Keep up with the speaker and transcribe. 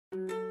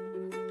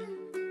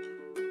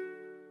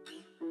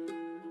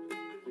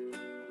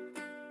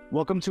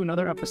Welcome to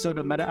another episode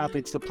of Meta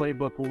Athletes, the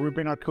Playbook, where we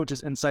bring our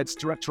coaches' insights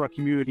direct to our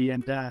community.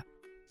 And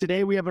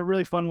today we have a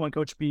really fun one,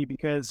 Coach B,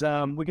 because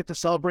we get to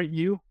celebrate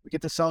you. We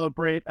get to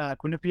celebrate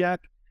Quinnipiac.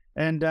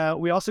 And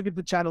we also get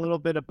to chat a little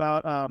bit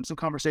about some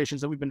conversations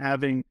that we've been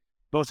having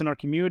both in our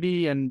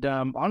community and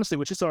honestly,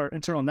 which is our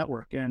internal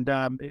network. And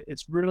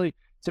it's really,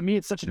 to me,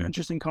 it's such an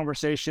interesting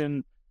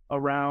conversation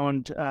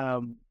around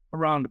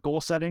goal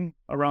setting,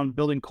 around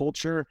building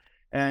culture,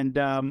 and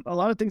a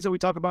lot of things that we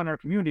talk about in our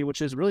community,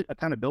 which is really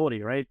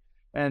accountability, right?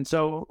 And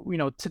so,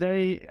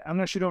 today I'm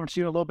going to shoot over to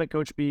you a little bit,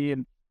 Coach B.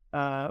 And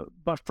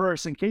but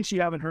first, in case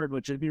you haven't heard,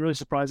 which would be really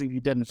surprising if you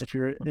didn't, if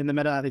you're in the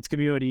Meta Athletes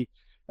community,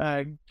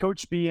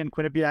 Coach B and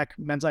Quinnipiac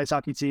men's ice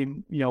hockey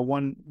team,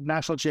 won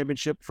national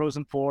championship,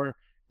 Frozen Four,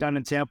 down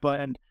in Tampa,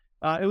 and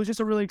it was just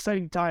a really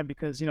exciting time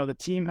because the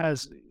team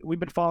we've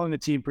been following the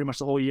team pretty much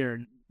the whole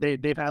year.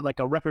 They've had like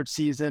a record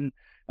season.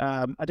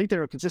 I think they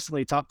were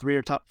consistently top 3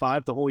 or top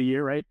 5 the whole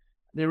year, right?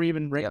 They were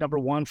even ranked number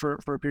 1 for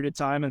a period of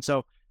time. And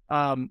so,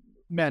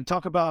 man,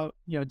 talk about,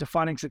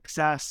 defining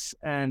success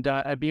and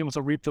being able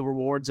to reap the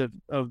rewards of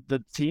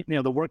the team,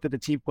 the work that the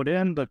team put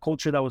in, the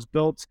culture that was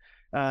built,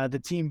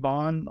 the team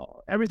bond,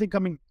 everything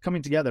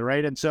coming together,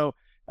 right? And so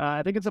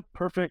I think it's a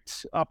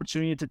perfect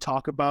opportunity to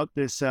talk about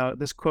this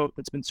quote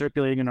that's been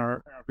circulating in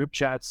our group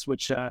chats,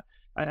 which I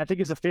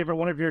think is a favorite,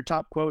 one of your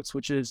top quotes,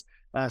 which is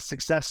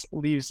success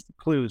leaves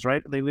clues,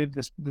 right? They leave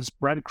this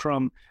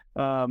breadcrumb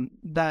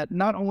that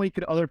not only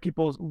could other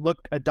people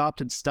look,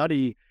 adopt, and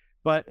study,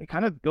 but it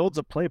kind of builds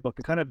a playbook.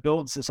 It kind of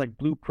builds this like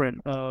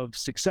blueprint of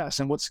success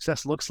and what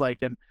success looks like.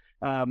 And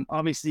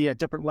obviously at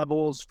different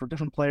levels for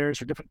different players,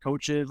 for different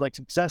coaches, like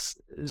success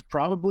is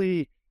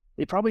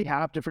they probably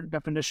have different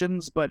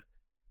definitions, but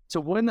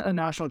to win a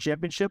national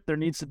championship, there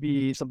needs to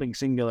be something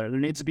singular. There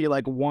needs to be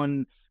like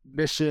one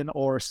mission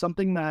or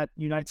something that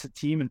unites the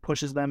team and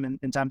pushes them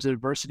in times of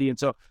adversity. And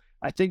so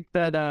I think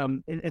that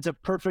it's a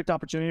perfect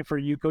opportunity for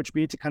you, Coach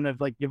B, to kind of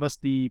like give us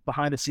the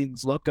behind the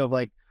scenes look of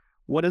like,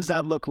 what does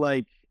that look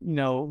like,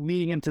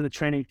 leading into the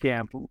training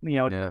camp,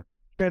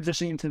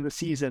 transitioning into the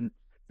season,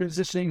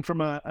 transitioning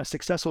from a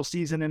successful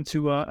season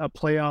into a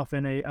playoff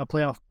and a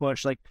playoff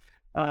push. Like,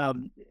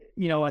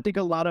 I think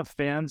a lot of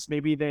fans,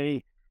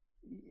 maybe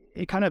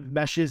it kind of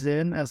meshes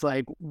in as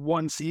like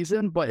one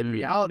season, but in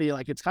reality,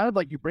 like it's kind of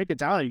like you break it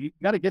down. You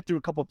got to get through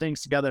a couple of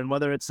things together, and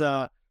whether it's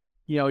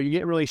you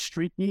get really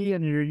streaky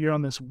and you're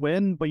on this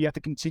win, but you have to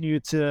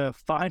continue to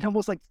find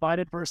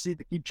adversity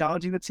to keep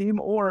challenging the team,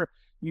 or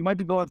you might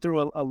be going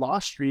through a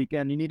loss streak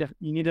and you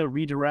need to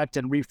redirect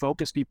and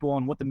refocus people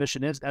on what the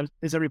mission is.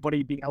 Is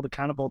everybody being held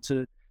accountable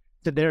to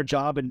their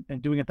job and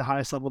doing it at the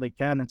highest level they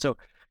can? And so,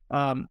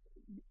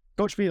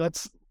 Coach B,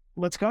 let's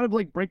kind of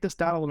like break this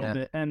down a little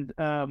bit. And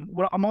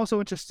what I'm also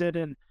interested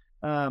in,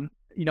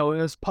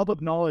 is public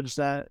knowledge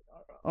that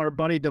our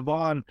buddy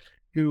Devon,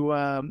 who,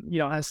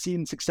 has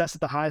seen success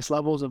at the highest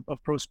levels of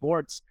pro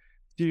sports,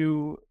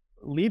 to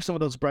leave some of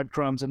those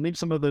breadcrumbs and leave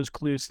some of those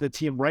clues to the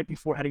team right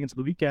before heading into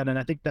the weekend. And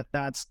I think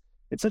it's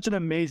such an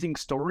amazing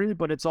story,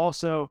 but it's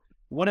also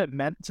what it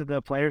meant to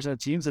the players and the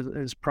teams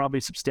is probably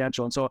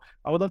substantial. And so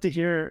I would love to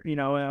hear,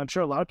 and I'm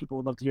sure a lot of people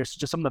would love to hear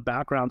just some of the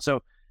background.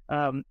 So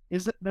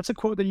that's a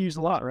quote that you use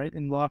a lot, right,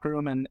 in the locker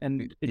room and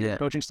in your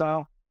coaching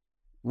style?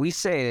 We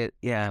say it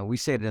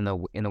in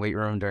the weight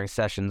room during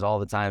sessions all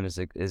the time.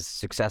 Is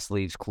success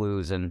leaves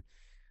clues, and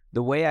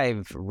the way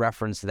I've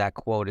referenced that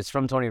quote is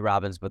from Tony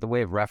Robbins, but the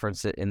way I've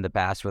referenced it in the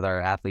past with our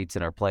athletes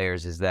and our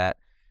players is that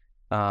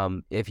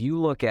if you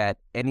look at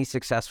any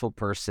successful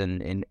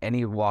person in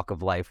any walk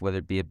of life, whether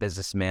it be a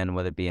businessman,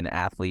 whether it be an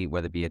athlete,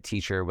 whether it be a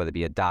teacher, whether it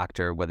be a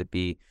doctor, whether it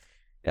be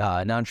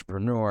an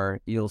entrepreneur,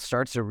 you'll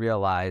start to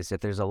realize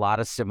that there's a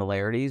lot of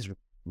similarities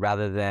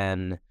rather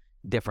than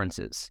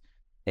differences.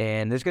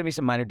 And there's going to be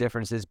some minor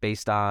differences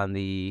based on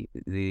the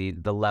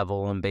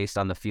level and based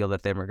on the field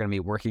that they're going to be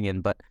working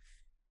in, but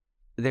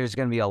there's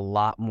going to be a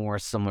lot more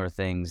similar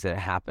things that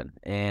happen.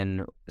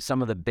 And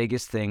some of the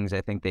biggest things,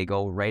 I think they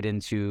go right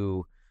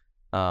into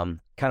kind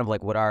of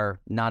like what our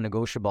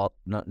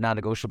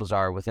non-negotiables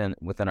are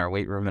within our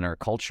weight room and our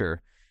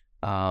culture.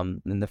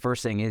 And the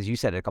first thing is, you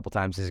said it a couple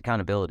times, is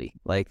accountability.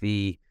 Like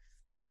the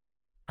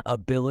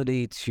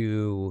ability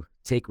to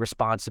take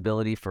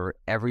responsibility for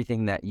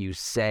everything that you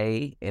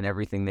say and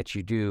everything that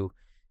you do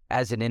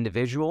as an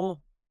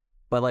individual.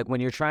 But like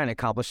when you're trying to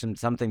accomplish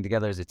something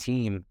together as a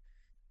team,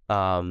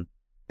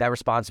 that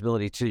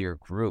responsibility to your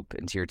group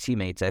and to your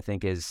teammates, I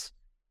think is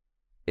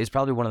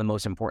probably one of the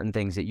most important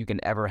things that you can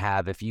ever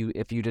have if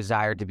you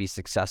desire to be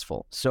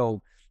successful.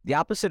 So the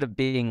opposite of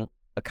being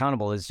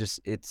accountable is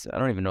I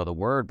don't even know the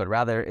word, but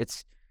rather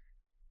it's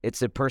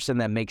a person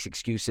that makes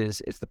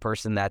excuses. It's the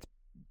person that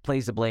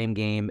plays the blame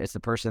game. It's the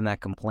person that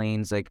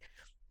complains. Like,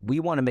 we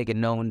want to make it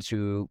known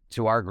to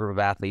our group of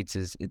athletes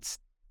it's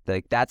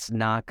like, that's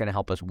not going to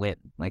help us win.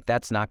 Like,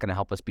 that's not going to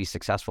help us be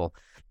successful.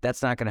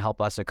 That's not going to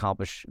help us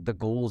accomplish the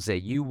goals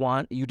that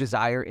you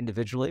desire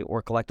individually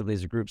or collectively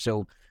as a group.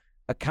 So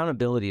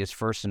accountability is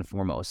first and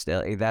foremost.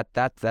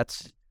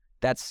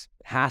 That's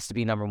has to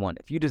be number one.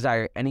 If you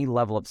desire any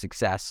level of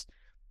success,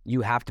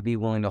 you have to be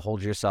willing to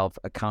hold yourself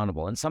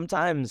accountable. And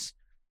sometimes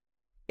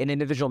an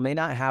individual may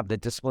not have the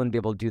discipline to be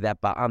able to do that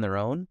on their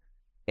own.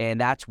 And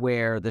that's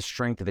where the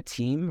strength of a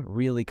team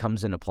really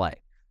comes into play.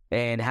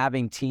 And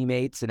having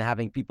teammates and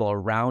having people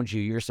around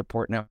you, your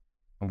support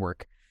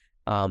network,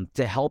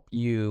 to help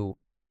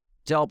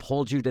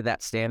hold you to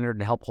that standard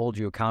and help hold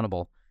you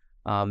accountable.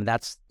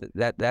 That's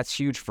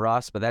huge for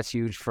us, but that's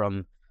huge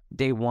from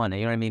day one.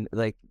 You know what I mean?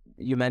 Like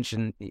you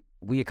mentioned,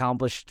 we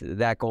accomplished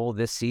that goal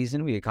this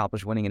season. We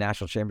accomplished winning a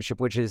national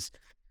championship, which is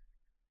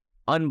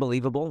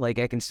unbelievable. Like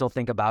I can still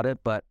think about it,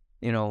 but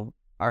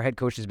our head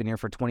coach has been here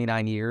for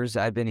 29 years.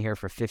 I've been here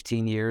for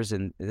 15 years.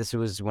 And this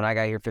was when I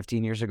got here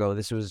 15 years ago.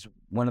 This was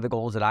one of the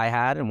goals that I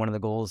had. And one of the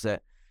goals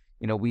that,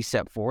 we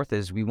set forth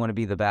is we want to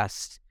be the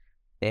best.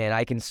 And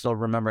I can still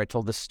remember, I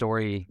told this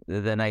story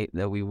the night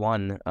that we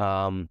won.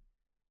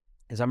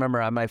 Because I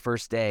remember on my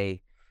first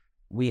day,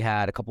 we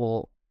had a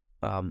couple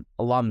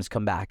alums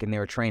come back and they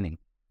were training.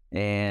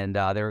 And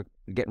they were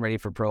getting ready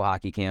for pro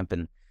hockey camp.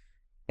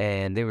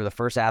 And they were the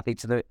first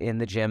athletes in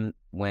the gym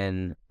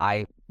when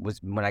I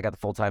got the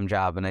full-time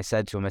job. And I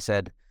said to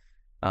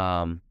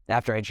them,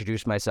 after I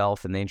introduced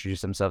myself and they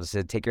introduced themselves, I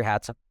said, take your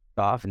hats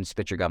off and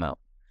spit your gum out.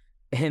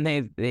 And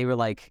they were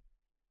like,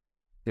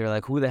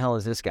 who the hell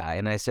is this guy?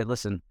 And I said,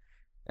 listen,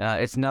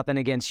 it's nothing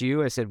against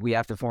you. I said, we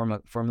have to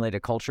formulate a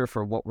culture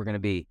for what we're going to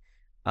be.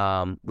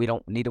 We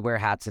don't need to wear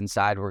hats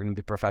inside. We're going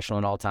to be professional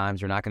at all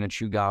times. We're not going to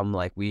chew gum.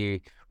 Like we're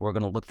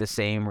going to look the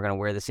same. We're going to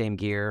wear the same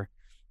gear.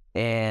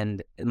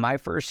 And in my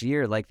first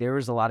year, like there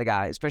was a lot of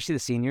guys, especially the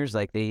seniors,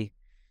 like they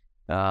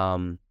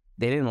didn't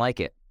like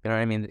it. You know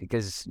what I mean?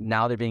 Because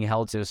now they're being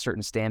held to a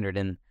certain standard,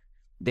 and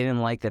they didn't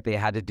like that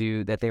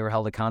they were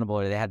held accountable,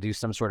 or they had to do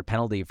some sort of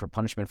penalty for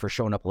punishment for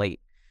showing up late.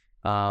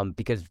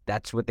 Because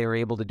that's what they were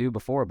able to do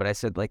before. But I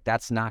said, like,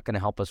 that's not going to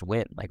help us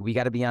win. Like, we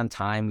got to be on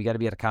time. We got to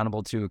be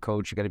accountable to a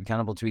coach. You got to be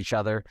accountable to each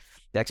other.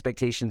 The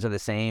expectations are the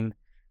same.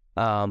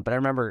 But I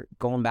remember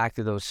going back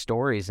to those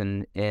stories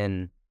and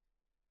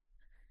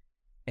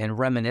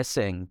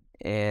reminiscing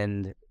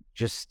and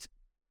just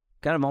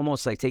kind of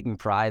almost like taking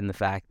pride in the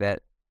fact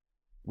that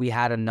we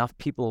had enough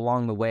people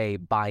along the way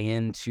buy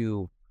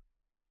into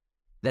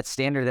that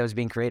standard that was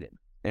being created.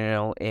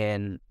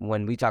 And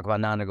when we talk about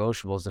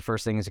non-negotiables, the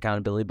first thing is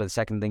accountability, but the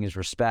second thing is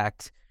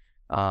respect.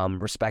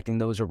 Respecting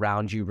those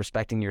around you,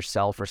 respecting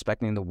yourself,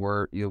 respecting the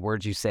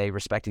words you say,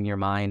 respecting your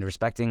mind,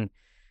 respecting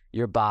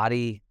your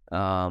body,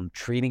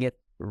 treating it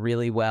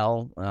really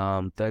well.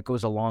 That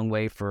goes a long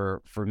way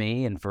for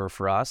me and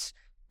for us.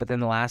 But then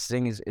the last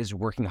thing is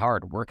working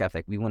hard, work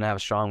ethic. We want to have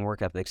a strong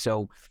work ethic.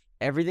 So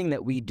everything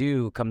that we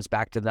do comes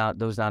back to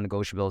those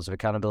non-negotiables of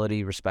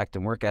accountability, respect,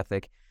 and work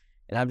ethic.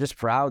 And I'm just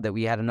proud that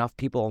we had enough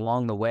people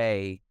along the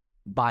way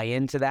buy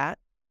into that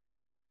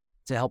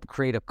to help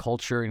create a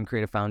culture and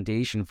create a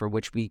foundation for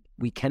which we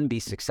can be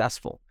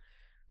successful,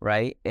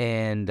 right?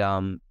 And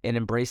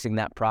embracing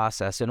that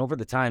process. And over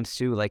the times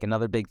too, like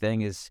another big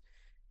thing is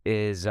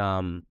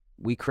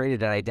we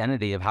created an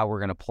identity of how we're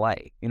going to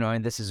play,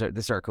 and this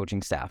is our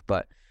coaching staff,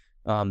 but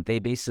they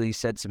basically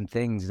said some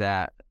things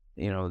that,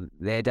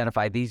 they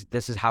identified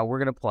this is how we're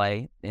going to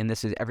play, and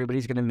this is,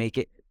 everybody's going to make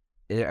it.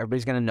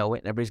 Everybody's going to know it,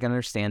 and everybody's going to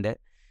understand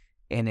it.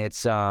 And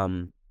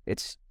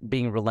it's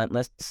being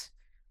relentless.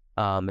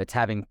 It's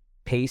having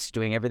pace,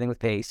 doing everything with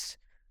pace,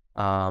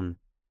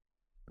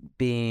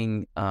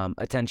 being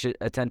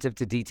attentive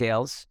to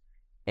details,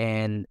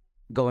 and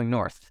going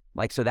north.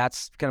 Like, so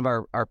that's kind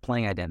of our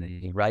playing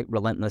identity, right?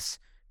 Relentless,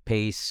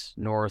 pace,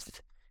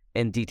 north,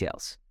 and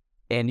details.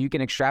 And you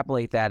can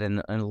extrapolate that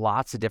in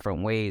lots of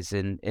different ways.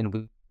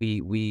 And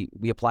we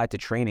apply it to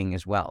training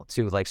as well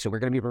too. Like, so we're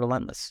going to be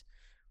relentless.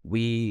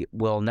 We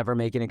will never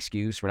make an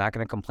excuse. We're not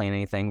going to complain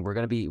anything.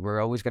 We're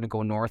always going to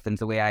go north. And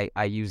the way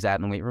I use that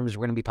in the weight room is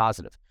we're going to be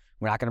positive.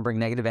 We're not going to bring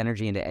negative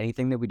energy into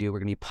anything that we do. We're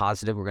going to be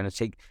positive. We're going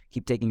to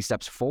keep taking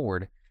steps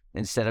forward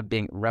instead of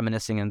being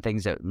reminiscing on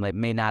things that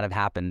may not have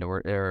happened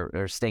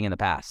or staying in the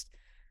past.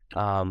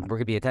 We're going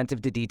to be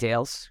attentive to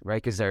details,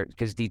 right?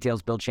 Because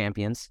details build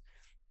champions.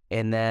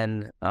 And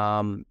then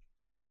what's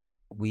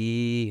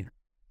the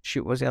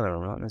other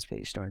one on this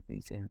page? Start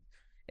these in.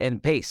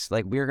 And pace,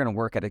 like we're going to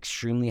work at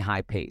extremely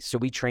high pace. So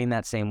we train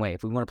that same way.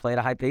 If we want to play at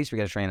a high pace, we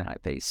got to train at a high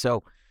pace.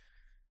 So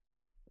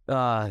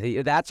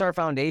that's our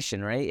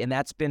foundation, right? And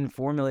that's been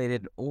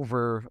formulated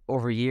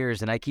over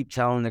years. And I keep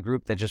telling the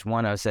group that just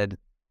won, I said,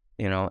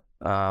 you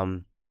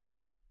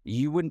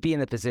wouldn't be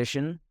in a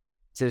position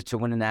to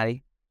win a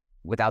natty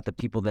without the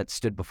people that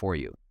stood before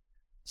you.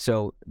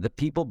 So the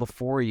people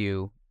before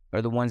you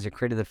are the ones that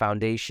created the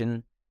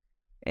foundation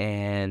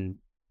and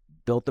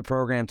built the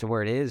program to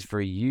where it is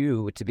for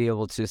you to be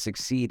able to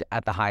succeed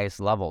at the highest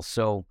level.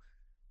 So,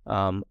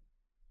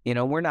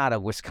 we're not a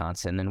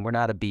Wisconsin, and we're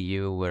not a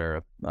BU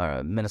or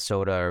a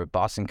Minnesota or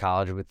Boston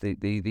College with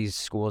these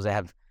schools that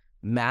have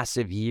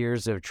massive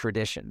years of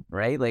tradition,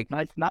 right? Like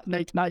not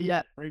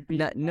yet. Right?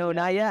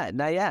 Not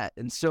yet.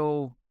 And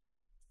so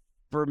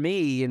for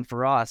me and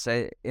for us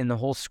in the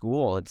whole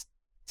school, it's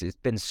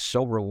been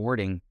so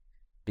rewarding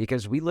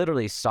because we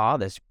literally saw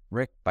this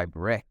brick by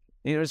brick.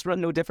 It's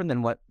no different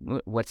than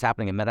what's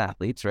happening in Meta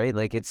Athletes, right?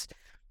 Like it's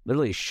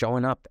literally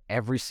showing up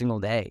every single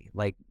day,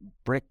 like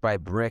brick by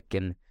brick,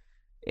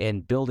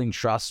 and building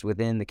trust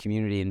within the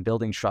community and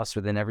building trust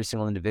within every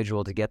single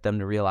individual to get them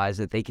to realize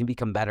that they can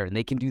become better and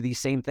they can do these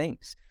same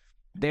things.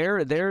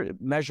 Their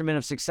measurement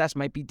of success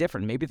might be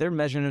different. Maybe their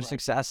measurement of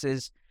success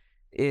is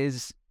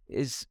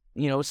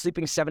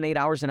sleeping 7-8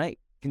 hours a night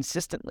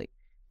consistently.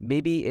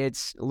 Maybe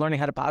it's learning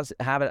how to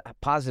have a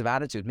positive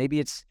attitude. Maybe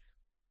it's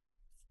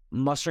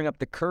mustering up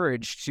the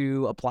courage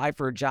to apply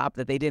for a job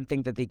that they didn't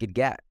think that they could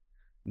get.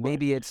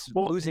 Maybe it's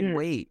losing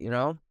weight,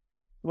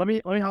 Let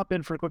me hop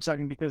in for a quick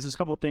second, because there's a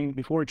couple of things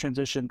before we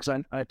transition,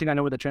 because I think I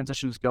know where the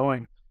transition is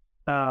going.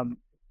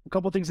 A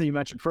couple of things that you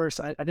mentioned. First,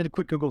 I did a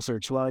quick Google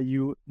search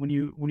when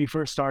you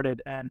first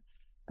started, and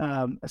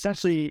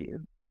essentially,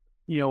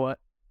 the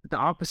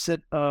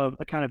opposite of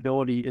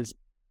accountability is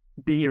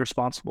being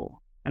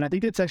irresponsible. And I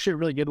think that's actually a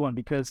really good one,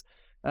 because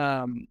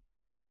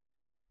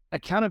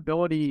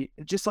accountability,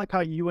 just like how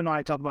you and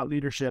I talk about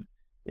leadership,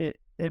 it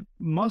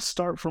must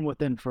start from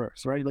within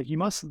first, right? Like you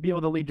must be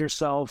able to lead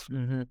yourself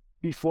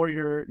before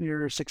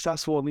you're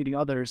successful in leading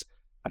others.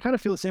 I kind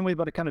of feel the same way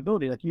about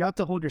accountability. Like you have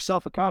to hold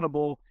yourself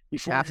accountable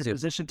before you're in a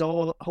position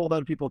to hold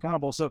other people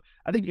accountable. So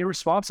I think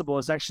irresponsible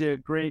is actually a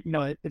great,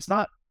 it's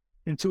not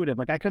intuitive.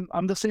 Like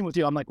I'm the same with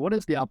you. I'm like, what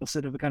is the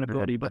opposite of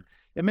accountability? But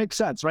it makes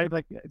sense, right?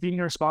 Like being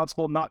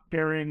irresponsible, not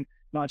caring,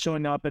 not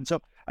showing up. And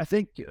so I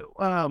think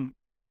a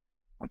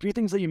few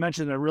things that you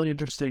mentioned are really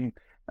interesting.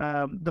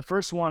 The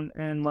first one,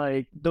 and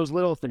like those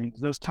little things,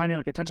 those tiny,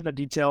 like attention to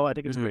detail, I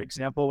think is a great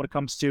example when it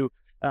comes to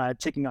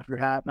taking off your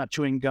hat, not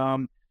chewing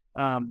gum.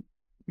 When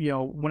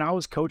I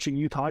was coaching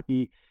youth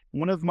hockey,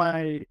 one of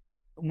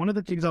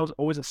the things I was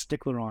always a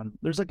stickler on,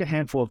 there's like a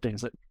handful of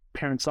things that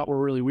parents thought were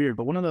really weird,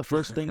 but one of the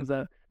first things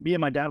that me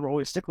and my dad were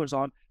always sticklers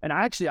on, and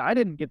I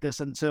didn't get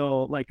this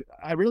until like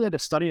I really had to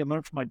study and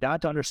learn from my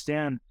dad to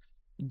understand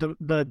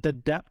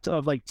the depth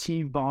of like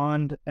team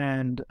bond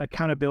and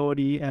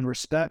accountability and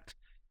respect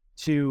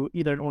to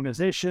either an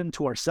organization,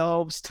 to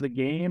ourselves, to the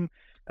game.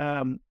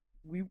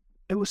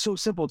 It was so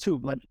simple too.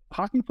 Like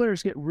hockey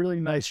players get really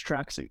nice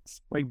tracksuits,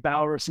 like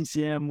Bauer,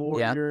 CCM,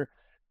 Warrior.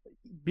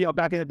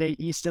 Back in the day,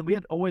 Easton. We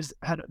had always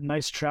had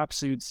nice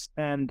tracksuits,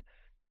 and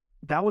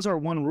that was our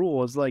one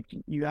rule: is like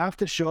you have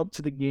to show up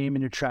to the game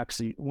in your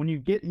tracksuit. When you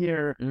get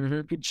here,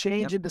 you can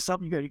change into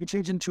something good. You can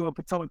change into a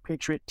Potomac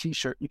Patriot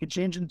T-shirt. You can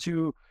change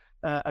into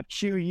a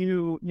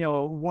QU,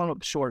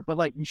 warm-up short. But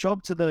like you show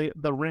up to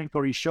the rink,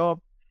 or you show up,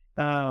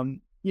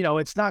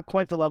 it's not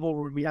quite the level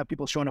where we have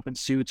people showing up in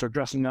suits or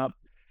dressing up.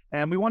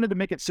 And we wanted to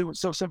make it so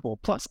simple.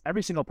 Plus,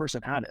 every single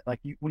person had it. Like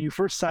when you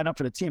first sign up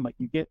for the team, like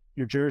you get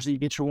your jersey, you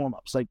get your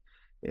warm-ups. Like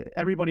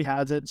everybody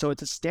has it. So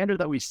it's a standard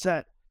that we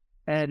set.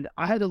 And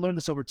I had to learn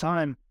this over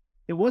time.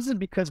 It wasn't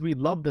because we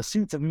loved the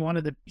suits and we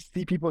wanted to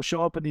see people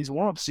show up in these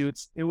warm-up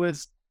suits. It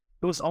was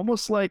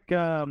almost like,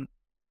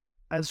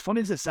 as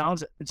funny as it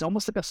sounds, it's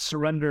almost like a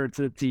surrender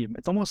to the team.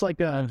 It's almost like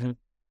I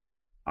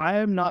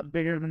am not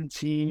bigger than the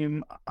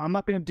team. I'm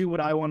not going to do what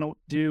I want to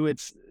do.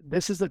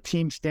 This is a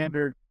team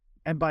standard.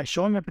 And by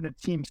showing up in a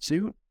team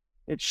suit,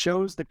 it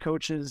shows the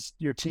coaches,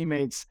 your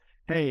teammates,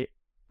 hey,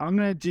 I'm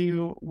going to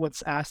do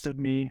what's asked of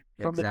me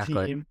from the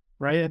team,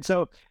 right? And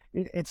so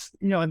it's,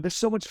 and there's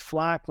so much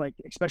flack, like,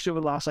 especially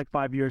over the last,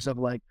 5 years of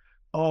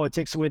oh, it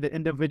takes away the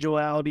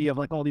individuality of,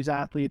 all these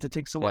athletes. It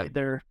takes away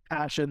their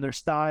passion, their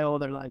style.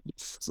 They're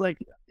it's like,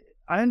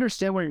 I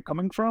understand where you're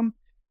coming from,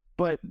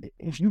 but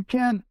if you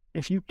can't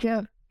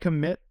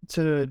commit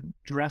to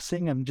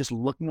dressing and just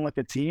looking like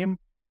a team,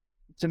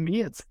 to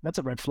me, that's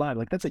a red flag.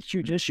 Like that's a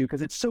huge issue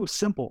because it's so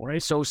simple,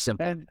 right? So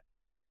simple. And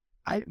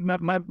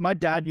my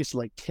dad used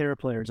to tear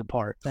players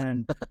apart,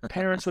 and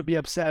parents would be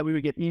upset. We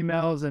would get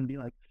emails and be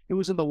like, it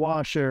was in the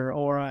washer,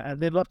 or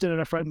they left it at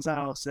a friend's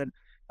house. And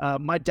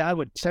my dad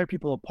would tear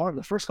people apart.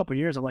 The first couple of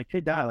years, I'm like,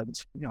 hey dad,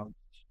 it's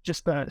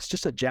it's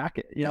just a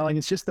jacket,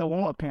 it's just the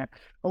wallet pant.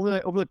 Over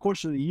the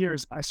course of the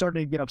years, I started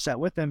to get upset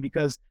with them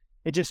because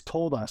it just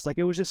told us,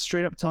 it was just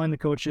straight up telling the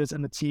coaches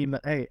and the team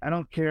that, hey, I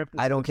don't care if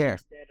I don't care.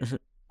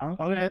 I'm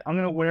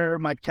gonna wear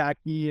my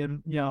khaki,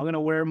 and I'm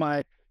gonna wear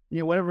my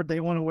whatever they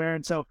want to wear.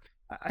 And so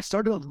I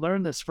started to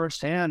learn this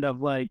firsthand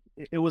of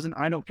it was an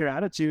I don't care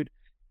attitude.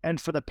 And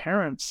for the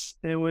parents,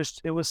 it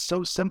was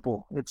so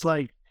simple. It's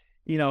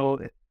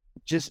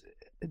just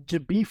to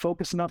be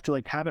focused enough to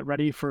have it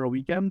ready for a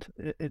weekend.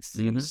 It's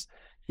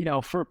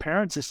for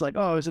parents, it's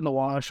oh, it's in the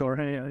wash, or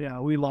hey, yeah,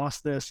 we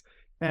lost this.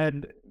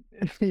 And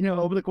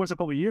over the course of a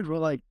couple of years,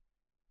 we're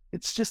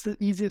it's just the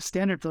easiest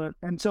standard to.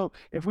 And so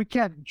if we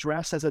can't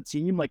dress as a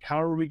team,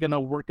 how are we going to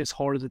work as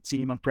hard as a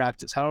team on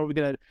practice? How are we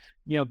going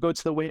to, go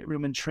to the weight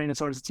room and train as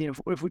hard as a team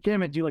if we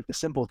can't even do the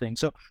simple thing?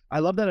 So I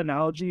love that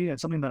analogy.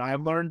 It's something that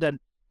I've learned. And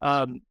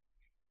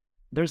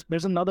there's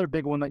another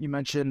big one that you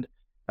mentioned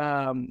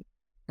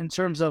in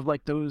terms of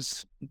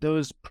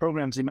those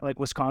programs, like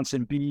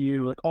Wisconsin,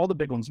 BU, all the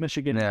big ones,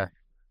 Michigan. Yeah.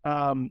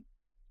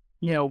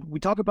 We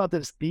talk about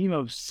this theme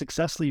of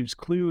success leaves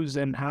clues,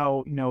 and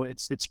how,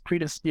 it's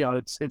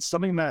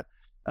something that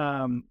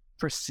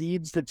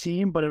precedes the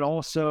team, but it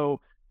also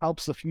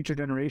helps the future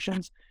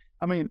generations.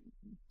 I mean,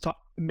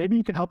 maybe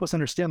you can help us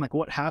understand like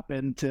what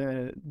happened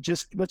to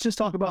let's just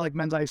talk about like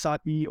men's ice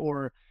hockey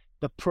or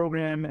the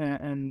program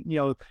and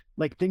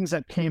like things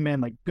that came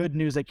in, like good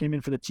news that came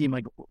in for the team,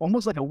 like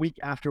almost like a week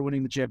after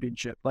winning the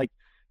championship. Like,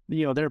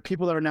 there are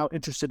people that are now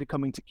interested in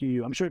coming to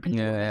QU. I'm sure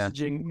people are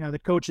messaging, the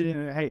coach,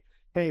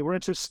 hey, we're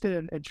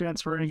interested in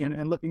transferring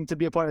and looking to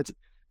be a part of it.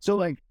 So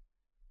like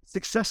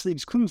success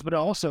leaves clues, but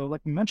also,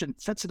 like you mentioned,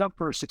 sets it up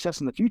for success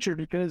in the future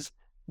because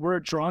we're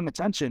drawing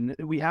attention.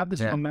 We have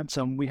this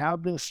momentum. We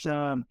have this,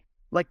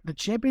 like the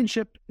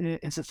championship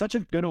is such a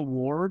good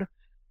award,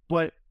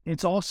 but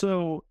it's almost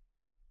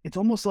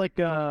like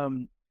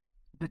the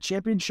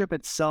championship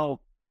itself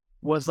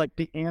was like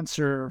the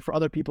answer for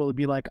other people to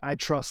be like, I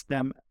trust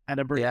them at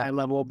a very high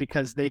level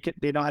because they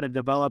know how to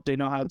develop, they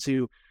know how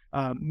to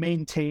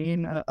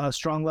maintain a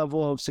strong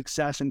level of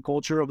success and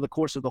culture over the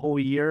course of the whole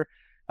year.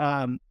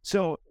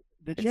 So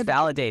it's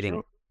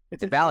validating. It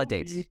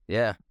validates.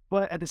 Yeah.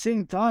 But at the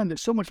same time,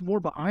 there's so much more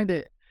behind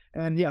it.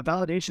 And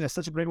validation is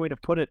such a great way to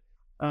put it.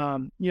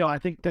 I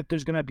think that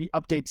there's going to be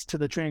updates to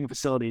the training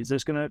facilities.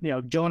 There's going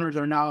to, donors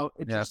are now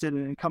interested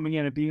in coming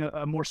in and being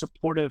a more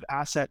supportive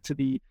asset to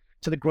the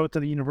growth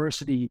of the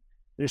university.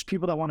 There's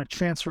people that want to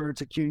transfer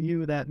to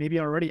QU that maybe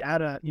are already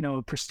at a,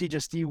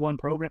 prestigious D1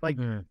 program. Like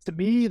to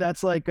me,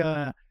 that's like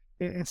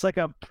it's like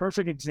a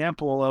perfect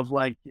example of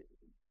like,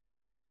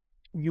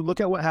 you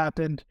look at what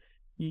happened,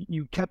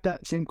 you kept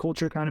that same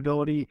culture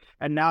accountability,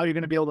 and now you're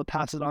going to be able to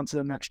pass it on to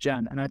the next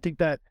gen. And I think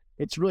that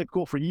it's really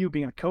cool for you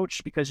being a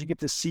coach because you get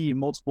to see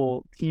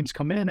multiple teams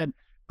come in. And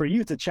for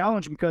you, it's a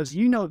challenge because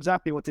you know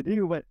exactly what to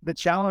do, but the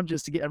challenge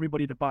is to get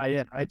everybody to buy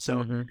in, right?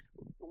 So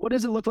what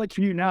does it look like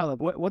for you now?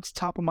 Like what's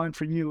top of mind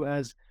for you?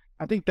 As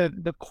I think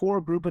that the core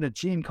group of the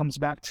team comes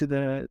back to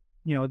the,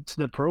 to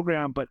the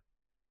program, but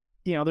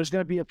there's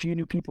going to be a few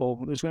new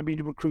people. There's going to be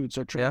new recruits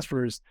or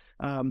transfers.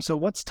 So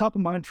what's top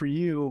of mind for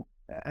you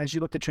as you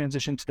look to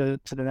transition to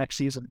the next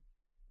season?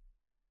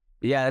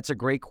 Yeah, that's a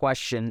great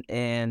question.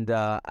 And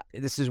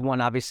this is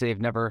one, obviously,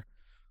 I've never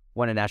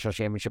won a national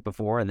championship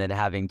before, and then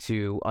having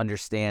to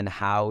understand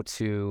how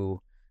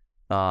to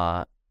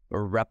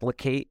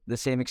replicate the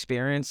same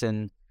experience.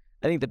 And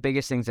I think the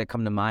biggest things that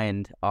come to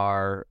mind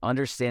are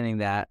understanding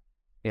that,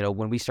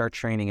 when we start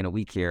training in a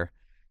week here,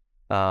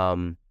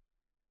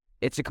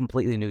 it's a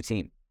completely new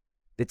team.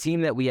 The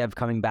team that we have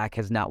coming back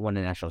has not won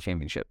a national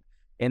championship.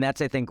 And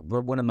that's, I think,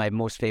 one of my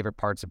most favorite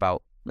parts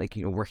about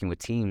working with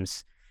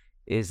teams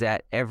is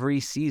that every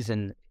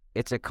season,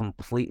 it's a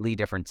completely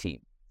different team.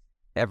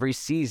 Every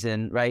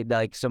season, right?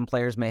 Like some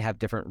players may have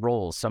different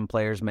roles. Some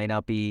players may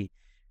not be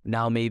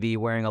now maybe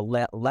wearing a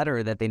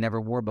letter that they never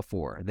wore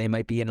before. They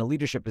might be in a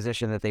leadership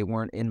position that they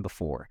weren't in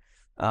before.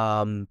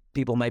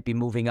 People might be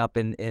moving up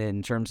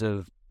in terms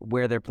of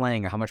where they're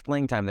playing or how much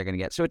playing time they're going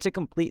to get. So it's a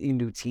completely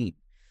new team.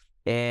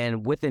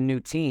 And with a new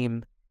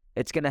team,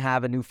 it's going to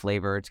have a new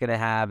flavor. It's going to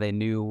have a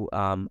new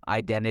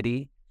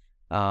identity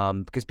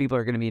because people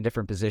are going to be in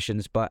different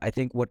positions. But I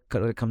think what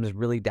it comes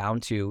really down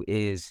to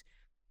is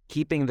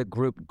keeping the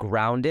group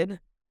grounded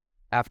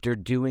after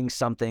doing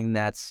something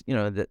that's,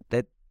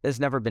 that has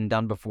never been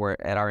done before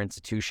at our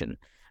institution.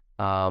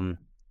 And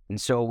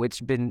so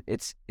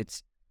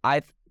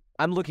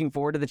I'm looking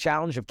forward to the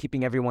challenge of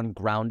keeping everyone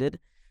grounded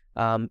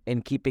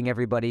and keeping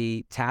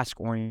everybody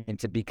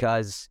task-oriented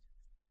because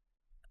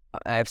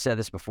I've said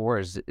this before,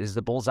 is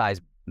the bullseye's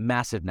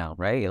massive now,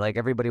 right? Like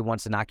everybody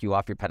wants to knock you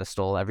off your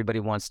pedestal. Everybody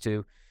wants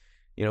to,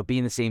 be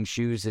in the same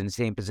shoes and the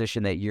same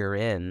position that you're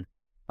in.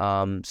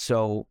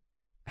 So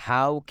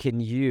how can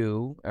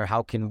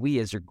we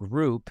as a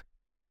group,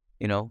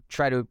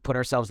 try to put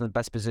ourselves in the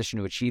best position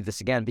to achieve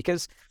this again?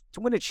 Because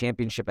to win a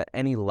championship at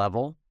any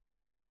level,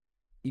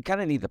 you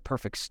kind of need the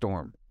perfect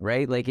storm,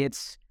 right? Like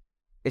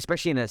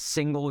especially in a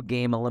single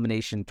game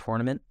elimination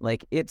tournament,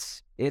 like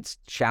it's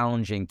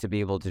challenging to be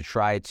able to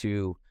try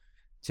to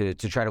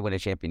win a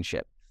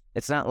championship.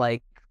 It's not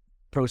like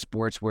pro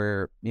sports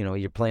where,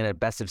 you're playing a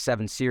best of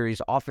 7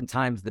 series.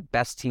 Oftentimes the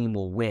best team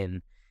will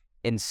win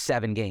in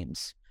 7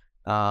 games.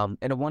 In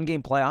a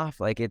 1-game playoff,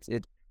 like it's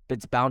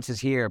bounces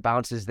here,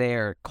 bounces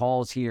there,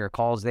 calls here,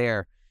 calls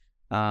there.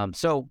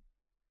 So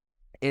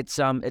it's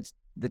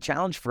the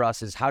challenge for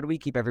us is how do we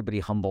keep everybody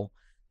humble?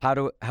 How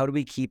do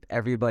we keep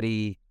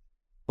everybody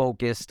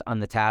focused on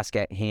the task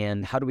at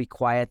hand? How do we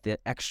quiet the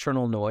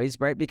external noise,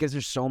 right? Because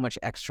there's so much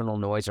external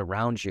noise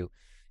around you.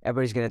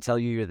 Everybody's going to tell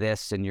you you're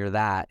this and you're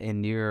that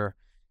and you're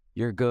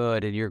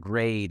good and you're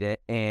great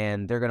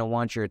and they're going to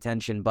want your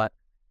attention. But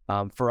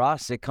for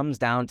us, it comes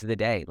down to the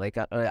day. Like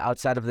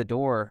outside of the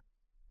door,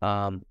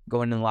 going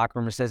in the locker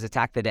room, it says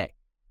attack the day,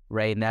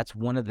 right? And that's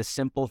one of the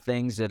simple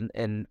things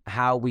and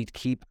how we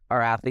keep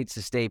our athletes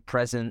to stay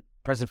present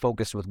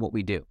focused with what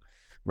we do.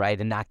 Right,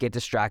 and not get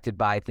distracted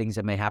by things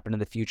that may happen in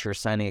the future,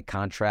 signing a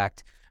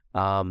contract,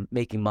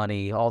 making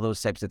money, all those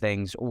types of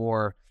things,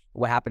 or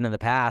what happened in the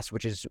past,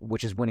 which is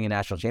winning a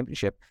national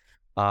championship.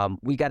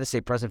 We got to stay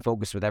present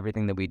focused with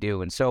everything that we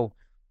do. And so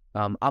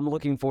I'm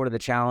looking forward to the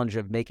challenge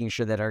of making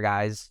sure that our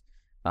guys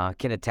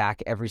can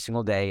attack every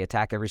single day,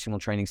 attack every single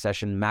training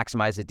session,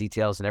 maximize the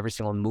details in every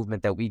single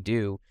movement that we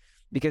do,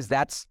 because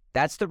that's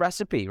the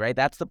recipe, right?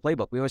 That's the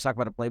playbook. We always talk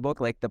about a playbook.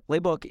 Like, the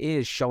playbook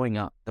is showing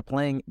up. The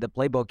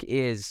playbook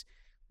is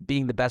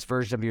being the best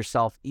version of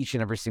yourself each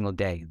and every single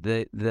day.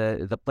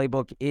 The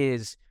playbook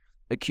is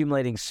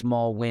accumulating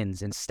small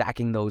wins and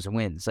stacking those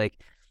wins. Like,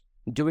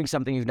 doing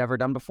something you've never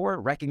done before,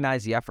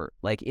 recognize the effort,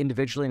 like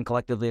individually and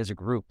collectively as a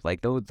group.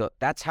 Like,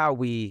 that's how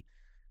we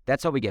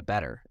get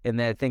better.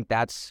 And I think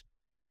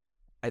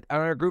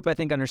our group, I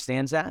think,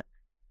 understands that.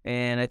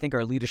 And I think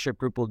our leadership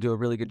group will do a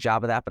really good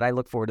job of that. But I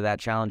look forward to that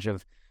challenge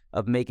of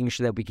making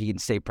sure that we can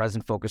stay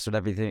present, focused with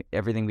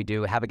everything we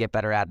do, have a get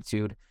better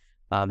attitude,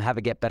 have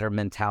a get better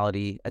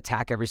mentality,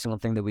 attack every single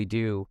thing that we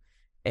do.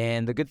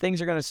 And the good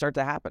things are going to start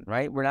to happen,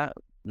 right? We're not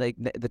like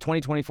the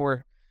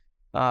 2024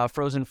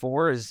 Frozen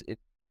Four is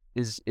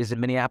in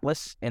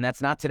Minneapolis, and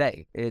that's not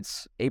today.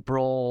 It's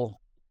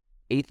April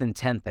 8th and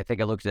 10th. I think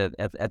I looked at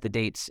the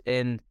dates.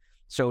 And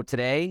so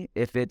today,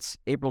 if it's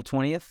April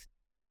 20th,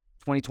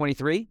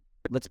 2023,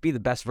 let's be the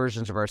best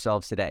versions of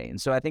ourselves today.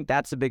 And so I think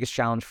that's the biggest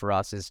challenge for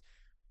us, is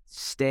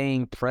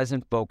staying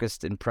present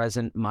focused and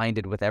present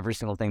minded with every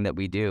single thing that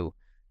we do.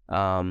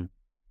 And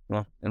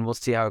we'll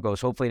see how it goes.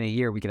 Hopefully in a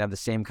year we can have the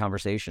same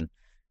conversation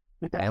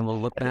and we'll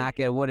look back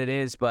at what it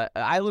is. But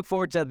I look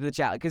forward to the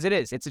challenge, because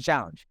it's a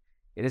challenge.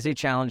 It is a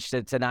challenge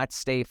to not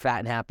stay fat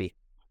and happy.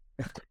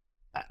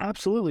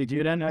 Absolutely,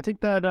 dude. And I think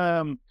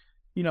that,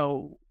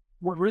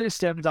 what really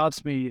stands out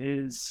to me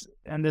is,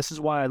 and this is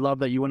why I love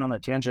that you went on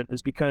that tangent,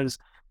 is because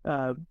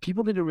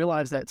people need to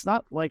realize that it's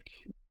not like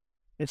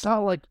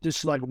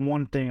just like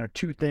one thing or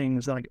two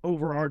things, like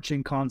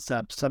overarching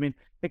concepts. I mean,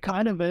 it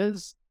kind of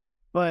is,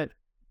 but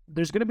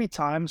there's going to be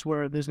times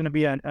where there's going to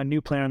be a new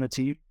player on the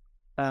team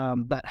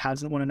that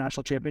hasn't won a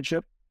national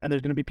championship, and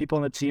there's going to be people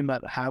on the team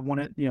that have won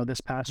it,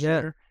 this past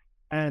year.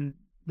 And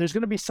there's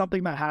going to be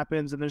something that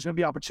happens, and there's going to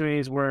be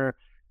opportunities where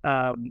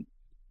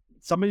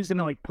somebody's going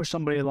to like push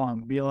somebody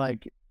along, be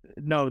like,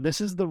 no,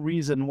 this is the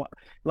reason why,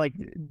 like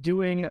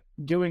doing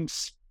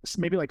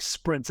maybe like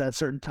sprints at a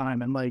certain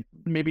time, and like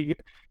maybe,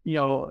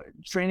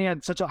 training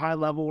at such a high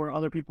level where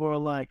other people are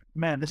like,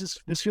 man, this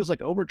feels like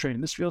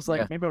overtraining. This feels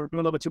like maybe we're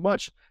doing a little bit too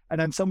much. And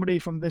then somebody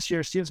from this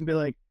year's teams can be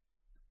like,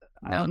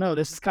 I don't know,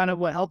 this is kind of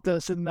what helped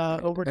us in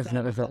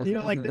overtime.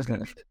 Like this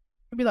could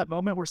be that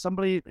moment where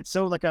somebody, it's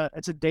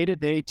a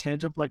day-to-day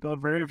tangible, like a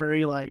very,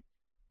 very like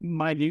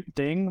minute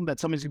thing that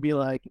somebody's gonna be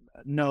like,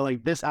 no,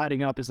 like this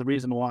adding up is the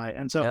reason why.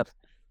 And so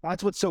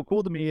that's what's so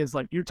cool to me, is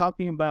like, you're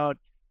talking about,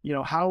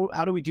 how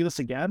do we do this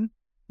again?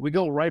 We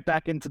go right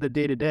back into the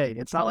day-to-day.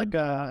 It's not like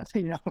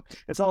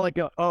it's not like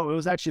it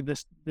was actually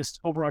this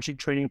overarching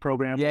training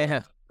program.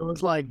 It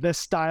was like this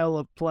style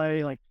of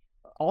play, like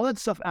all that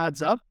stuff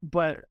adds up.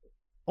 But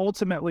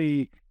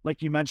ultimately,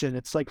 like you mentioned,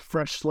 it's like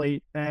fresh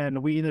slate,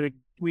 and we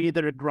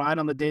either grind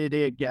on the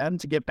day-to-day again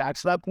to get back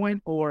to that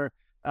point, or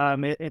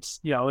it's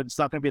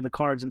not going to be in the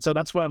cards. And so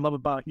that's what I love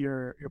about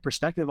your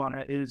perspective on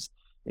it, is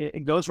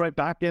it goes right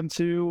back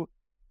into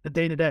the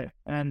day-to-day.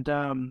 And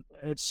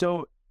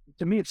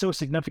to me, it's so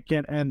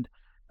significant. And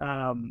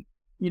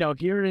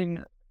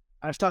hearing,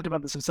 I've talked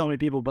about this with so many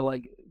people, but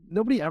like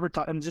nobody ever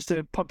and just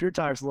to pump your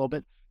tires a little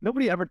bit,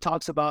 nobody ever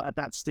talks about at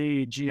that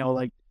stage,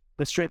 like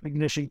the strength and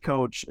conditioning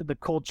coach, the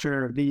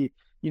culture,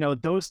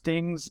 those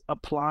things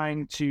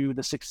applying to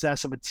the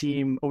success of a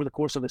team over the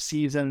course of a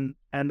season,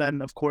 and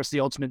then of course the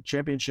ultimate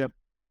championship.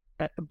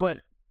 But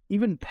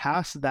even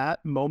past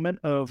that moment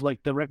of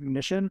like the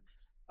recognition,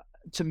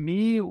 to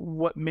me,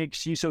 what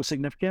makes you so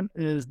significant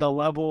is the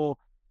level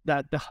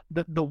that the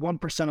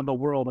 1% of the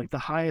world, like the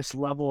highest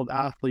level of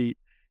athlete,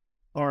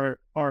 are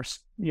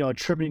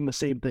attributing the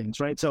same things,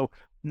 right? So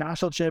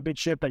national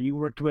championship that you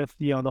worked with,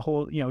 you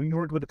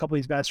worked with a couple of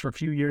these guys for a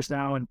few years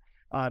now, and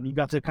you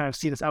got to kind of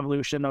see this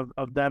evolution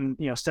of them,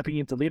 stepping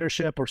into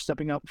leadership or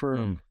stepping up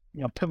for,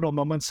 pivotal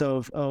moments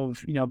of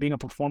being a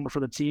performer for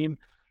the team.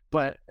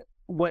 But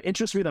what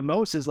interests me the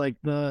most is like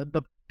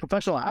the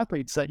professional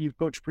athletes that you've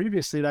coached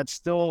previously that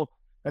still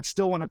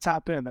want to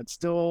tap in, that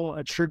still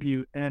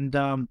attribute. And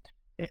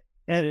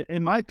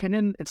in my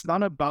opinion, it's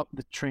not about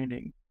the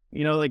training,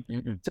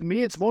 to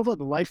me, it's more of like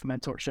life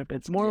mentorship.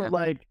 It's more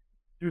like,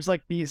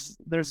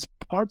 there's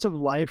parts of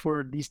life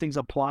where these things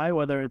apply,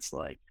 whether it's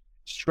like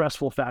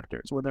stressful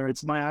factors, whether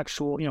it's my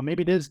actual,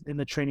 maybe it is in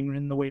the training room,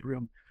 in the weight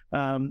room.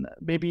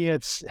 Maybe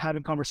it's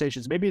having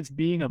conversations, maybe it's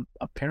being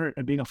a parent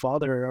and being a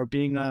father, or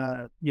being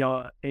a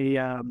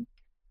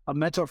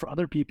mentor for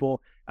other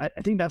people. I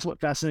think that's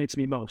what fascinates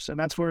me most. And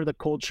that's where the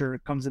culture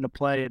comes into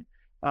play.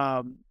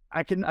 And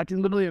I can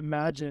literally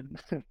imagine,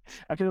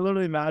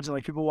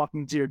 like people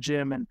walking into your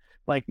gym, and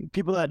like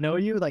people that know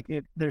you, like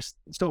they're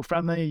so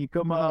friendly. You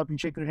come up, you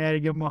shake their hand,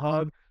 you give them a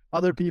hug.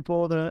 Other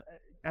people,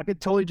 I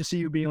could totally just see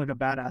you being like a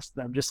badass to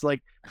them, just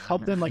like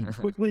help them like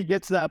quickly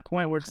get to that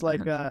point where it's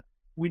like,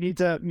 you need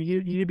to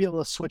be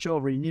able to switch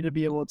over. You need to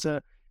be able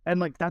to, and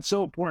like, that's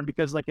so important,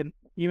 because like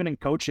even in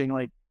coaching,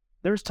 like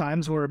there's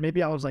times where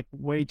maybe I was like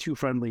way too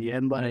friendly,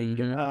 and like,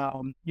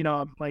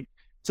 like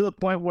to the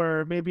point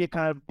where maybe it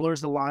kind of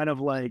blurs the line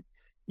of like,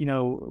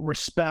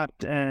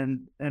 respect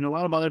and a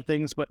lot of other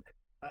things. But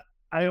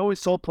I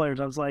always told players,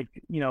 I was like,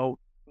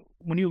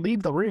 when you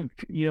leave the rink,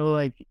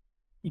 like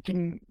you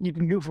can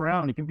goof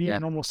around, you can be your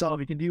normal self,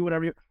 you can do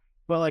whatever you.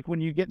 But like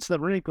when you get to the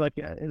rink, like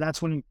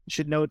that's when you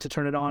should know to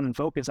turn it on and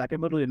focus. I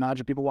can literally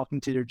imagine people walking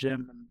to their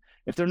gym, and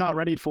if they're not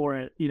ready for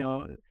it,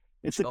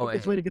 it's the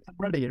quickest way to get them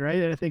ready, right?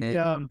 And I think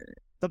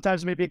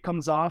sometimes maybe it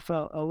comes off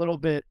a little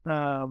bit,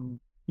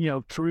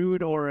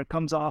 crude, or it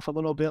comes off a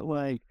little bit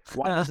like,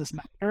 why does this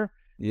matter?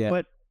 Yeah.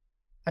 But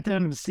at the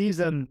end of the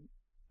season,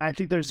 I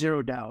think there's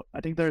zero doubt.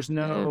 I think there's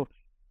no,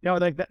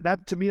 like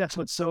that to me,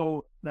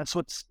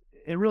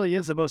 it really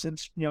is the most,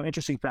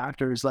 interesting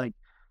factor is like,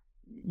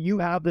 you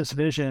have this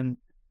vision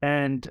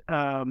and,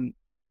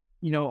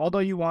 although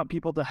you want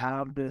people to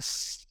have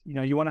this,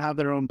 you want to have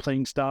their own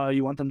playing style,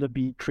 you want them to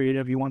be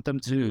creative, you want them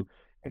to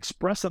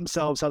express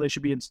themselves how they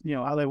should be,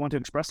 how they want to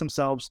express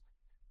themselves.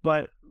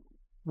 But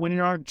when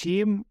you're on a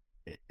team,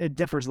 it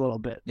differs a little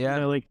bit.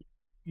 Yeah. Like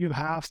you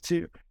have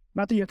to,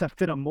 not that you have to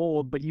fit a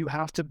mold, but you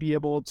have to be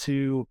able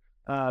to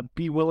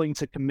be willing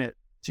to commit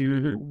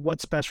to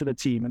what's best for the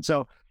team. And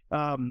so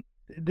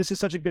this is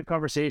such a good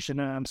conversation.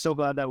 And I'm so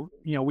glad that,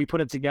 we put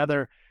it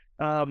together.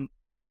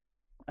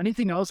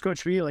 Anything else,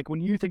 Coach V, like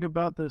when you think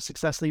about the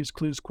success leaves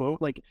clues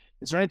quote, like,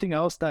 is there anything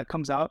else that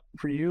comes out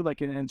for you?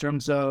 Like in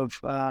terms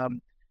of,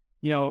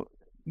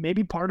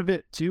 maybe part of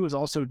it too is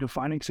also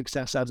defining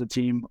success as a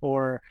team,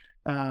 or,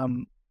 I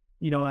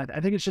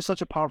think it's just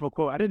such a powerful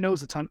quote. I didn't know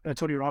it was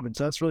Tony Robbins,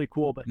 so that's really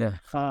cool. But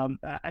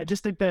I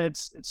just think that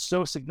it's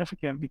so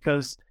significant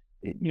because,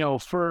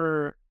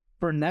 for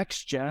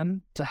next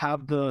gen to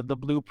have the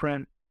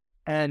blueprint,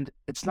 and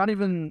it's not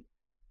even,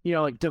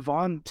 like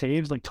Devon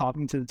Toews, like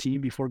talking to the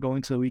team before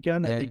going to the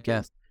weekend. I think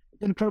it's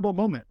an incredible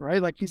moment,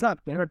 right? Like he's not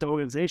there at the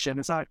organization.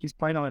 It's not, he's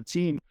playing on a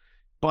team,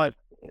 but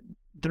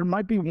there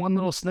might be one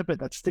little snippet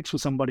that sticks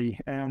with somebody,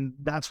 and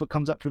that's what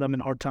comes up for them in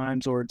hard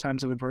times or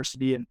times of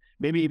adversity, and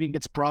maybe even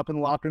gets brought up in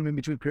the locker room in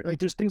between. Like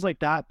there's things like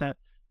that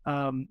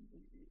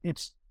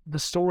it's, the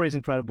story is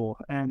incredible,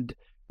 and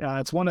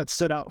it's one that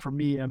stood out for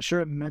me. I'm sure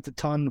it meant a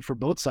ton for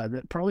both sides.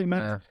 It probably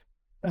meant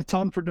a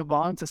ton for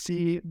Devon to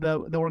see the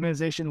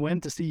organization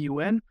win, to see you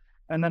win.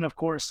 And then, of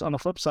course, on the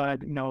flip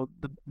side, the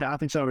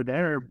athletes over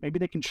there, maybe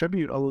they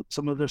contribute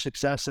some of their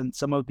success and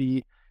some of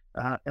the,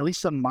 at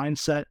least some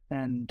mindset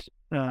and,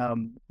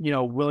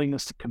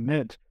 willingness to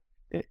commit.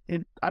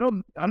 I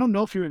don't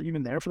know if you were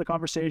even there for the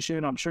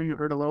conversation. I'm sure you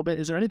heard a little bit.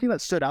 Is there anything that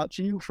stood out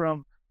to you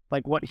from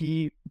like what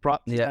he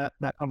brought to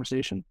that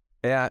conversation?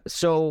 Yeah.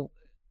 So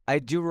I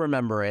do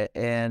remember it.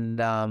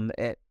 And,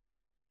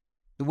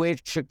 the way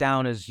it shook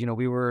down is,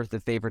 we were the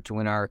favorite to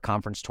win our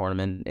conference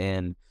tournament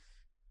and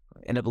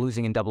ended up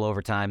losing in double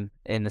overtime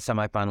in the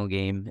semifinal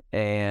game.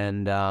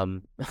 And I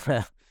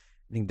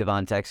think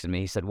Devon texted me.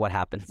 He said, "What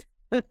happened?"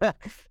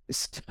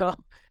 So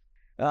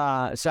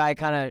I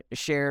kind of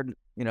shared,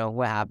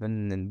 what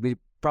happened, and we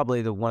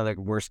probably one of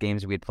the worst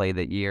games we had played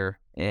that year.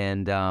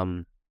 And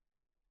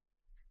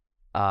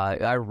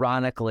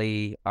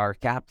ironically, our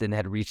captain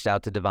had reached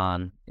out to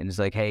Devon and was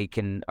like, "Hey,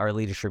 can our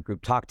leadership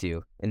group talk to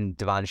you?" And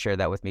Devon shared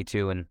that with me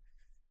too. And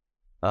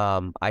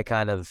I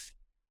kind of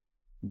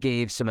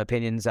gave some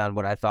opinions on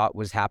what I thought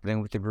was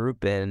happening with the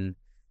group, and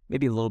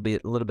maybe a little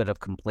bit of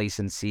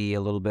complacency,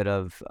 a little bit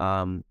of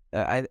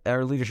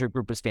our leadership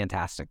group is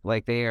fantastic.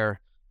 Like they are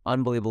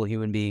unbelievable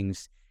human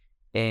beings,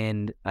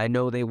 and I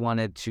know they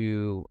wanted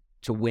to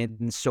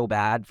win so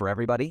bad for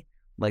everybody,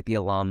 like the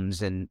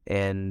alums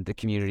and the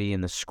community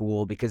and the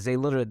school, because they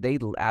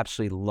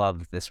absolutely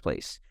love this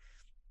place.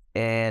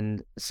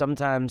 And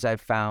sometimes I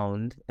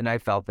found, and I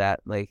felt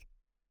that like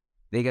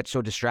they get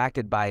so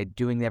distracted by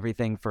doing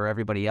everything for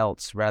everybody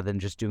else rather than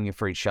just doing it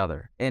for each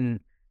other. And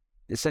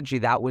essentially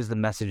that was the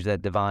message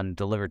that Devon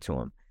delivered to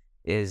him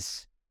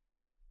is,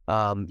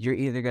 you're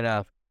either going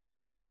to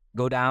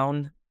go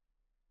down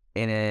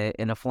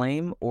in a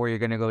flame, or you're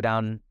going to go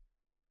down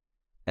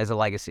as a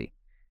legacy,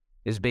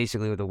 is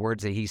basically the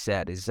words that he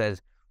said. He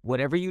says,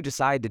 whatever you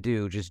decide to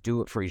do, just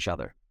do it for each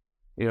other.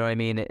 You know what I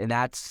mean? And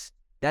that's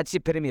the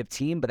epitome of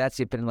team, but that's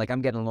the epitome, like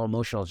I'm getting a little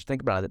emotional just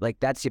think about it. Like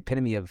that's the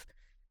epitome of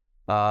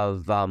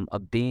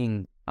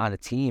being on a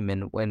team,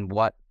 and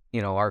what,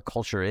 our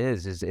culture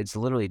is it's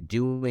literally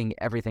doing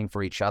everything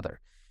for each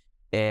other.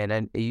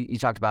 And you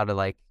talked about it,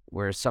 like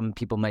where some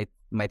people might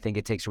think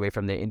it takes away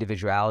from their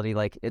individuality.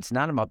 Like it's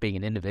not about being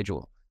an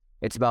individual.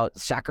 It's about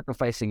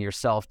sacrificing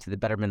yourself to the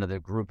betterment of the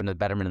group and the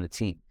betterment of the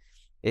team.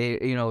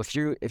 If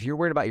you're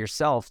worried about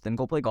yourself, then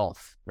go play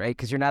golf, right?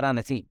 Because you're not on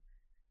a team,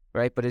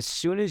 right? But as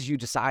soon as you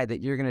decide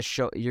that you're going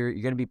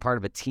to be part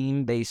of a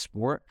team-based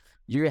sport,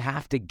 you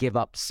have to give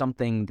up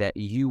something that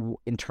you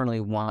internally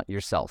want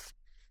yourself,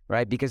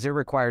 right? Because it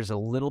requires a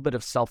lot of bit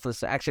of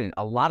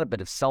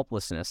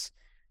selflessness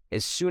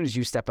as soon as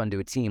you step onto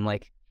a team.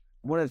 Like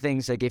one of the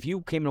things, like if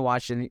you came to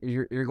watch, and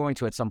you're going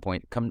to at some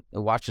point come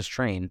watch us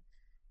train,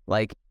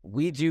 like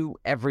we do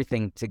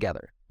everything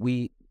together.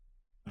 We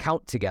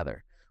count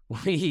together.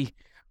 We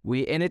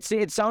and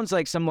it sounds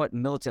like somewhat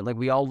militant, like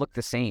we all look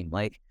the same.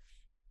 Like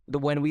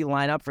when we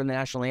line up for the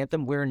national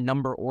anthem, we're in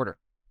number order.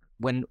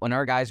 when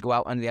our guys go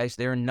out on the ice,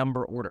 they're in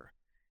number order.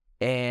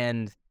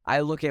 And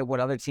I look at what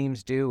other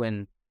teams do,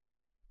 and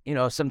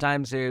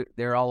sometimes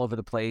they're all over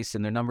the place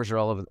and their numbers are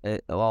all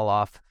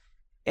off.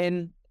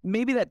 And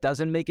maybe that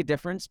doesn't make a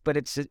difference, but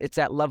it's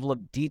that level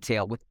of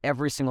detail with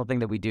every single thing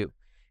that we do.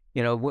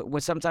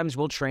 When sometimes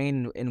we'll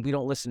train and we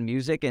don't listen to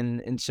music,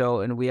 and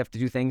we have to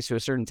do things to a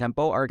certain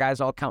tempo. Our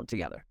guys all count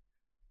together,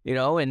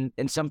 and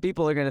some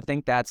people are going to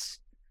think that's,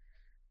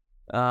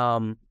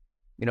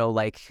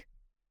 like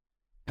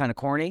kind of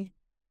corny.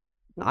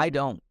 I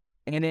don't,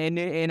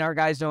 and our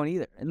guys don't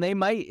either. And they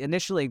might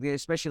initially,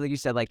 especially like you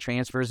said, like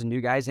transfers and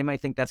new guys, they might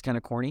think that's kind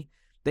of corny.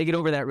 They get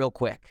over that real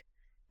quick.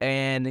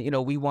 And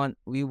we want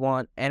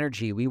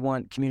energy, we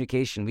want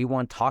communication, we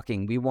want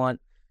talking, we want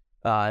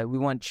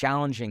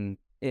challenging.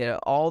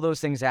 All those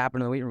things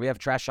happen in the weight room. We have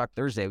Trash Talk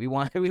Thursday. We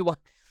want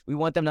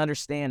them to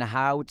understand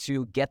how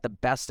to get the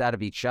best out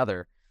of each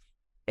other,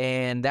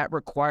 and that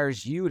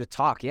requires you to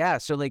talk. Yeah.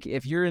 So like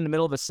if you're in the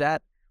middle of a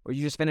set or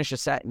you just finish a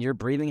set and you're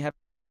breathing heavy,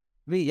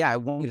 yeah, I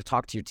want you to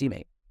talk to your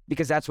teammate,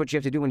 because that's what you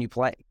have to do when you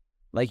play.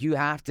 Like you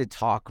have to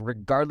talk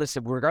regardless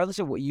of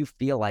what you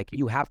feel like.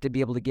 You have to be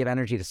able to give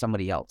energy to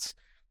somebody else,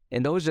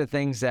 and those are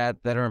things that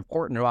are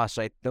important to us.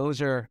 Right?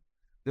 Those are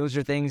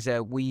things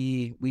that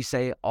we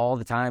say all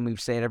the time. We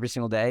say it every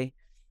single day.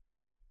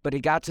 But it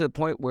got to the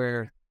point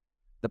where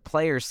the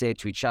players say it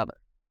to each other.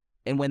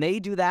 And when they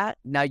do that,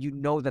 now you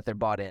know that they're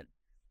bought in.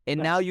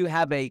 And now you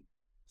have a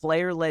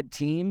player-led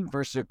team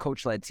versus a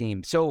coach-led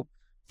team. So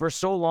for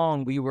so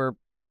long, we were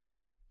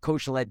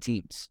coach-led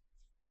teams.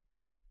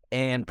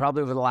 And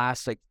probably over the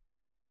last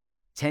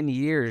 10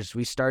 years,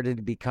 we started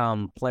to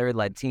become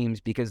player-led teams,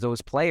 because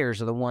those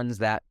players are the ones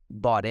that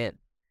bought in.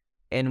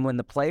 And when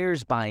the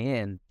players buy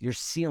in, your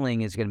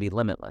ceiling is going to be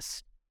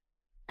limitless.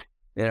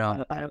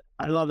 I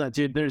love that,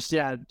 dude. There's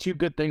two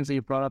good things that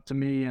you brought up to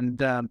me,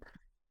 and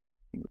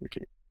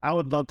I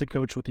would love to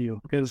coach with you,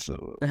 because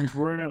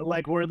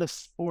we're the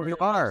sport. You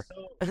are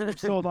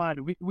so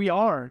aligned. We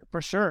are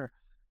for sure.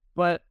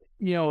 But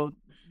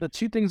the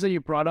two things that you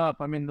brought up,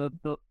 I mean,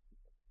 the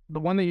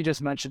one that you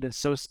just mentioned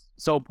is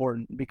so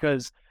important,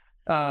 because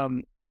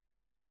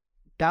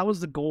that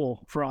was the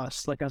goal for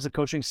us, like as a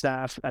coaching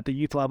staff at the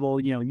youth level,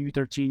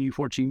 U13,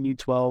 U14,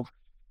 U12,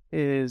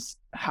 is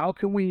how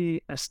can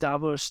we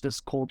establish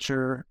this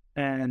culture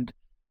and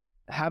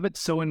have it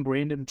so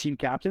ingrained in team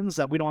captains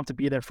that we don't have to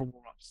be there for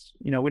warm-ups.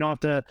 We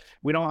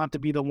don't have to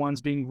be the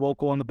ones being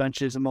vocal on the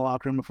benches in the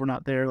locker room if we're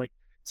not there. Like,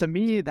 to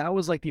me, that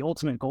was like the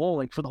ultimate goal,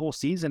 like for the whole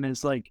season,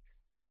 is like,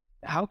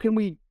 how can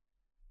we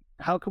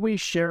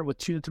share it with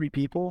 2 to 3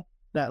 people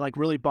that like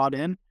really bought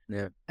in,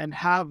 and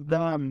have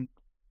them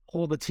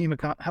hold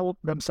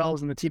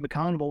themselves and the team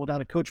accountable without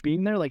a coach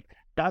being there. Like,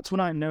 that's when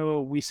I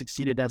know we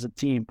succeeded as a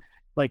team.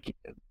 Like,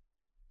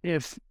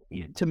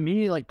 to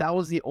me, like, that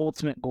was the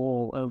ultimate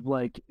goal of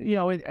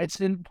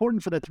it's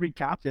important for the 3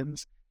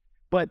 captains,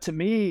 but to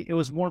me, it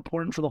was more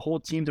important for the whole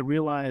team to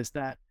realize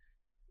that,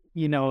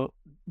 the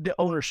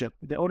ownership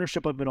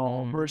of it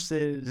all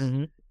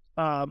versus,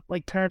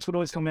 like, parents would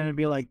always come in and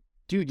be like,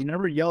 dude, you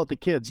never yell at the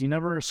kids. You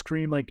never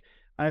scream. Like,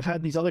 I've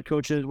had these other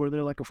coaches where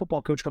they're like a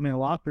football coach coming in the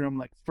locker room.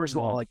 Like, first of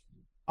all, like,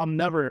 I'll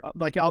never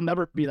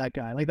be that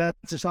guy. Like, that's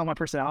just not my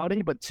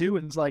personality. But 2,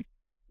 it's like,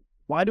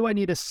 why do I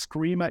need to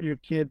scream at your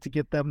kid to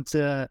get them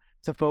to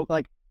focus?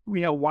 Like,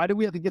 why do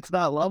we have to get to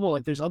that level?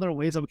 Like, there's other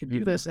ways that we can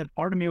do this. And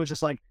part of me was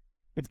just like,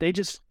 if they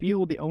just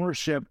feel the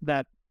ownership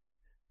that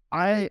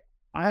I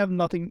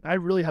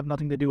really have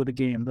nothing to do with the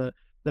game. The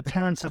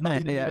parents have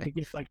nothing to do with the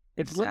game. Like,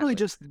 it's literally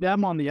just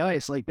them on the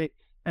ice. Like,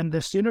 and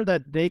the sooner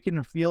that they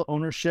can feel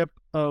ownership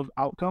of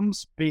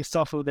outcomes based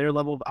off of their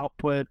level of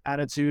output,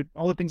 attitude,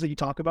 all the things that you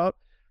talk about,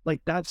 like,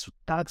 that's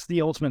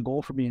the ultimate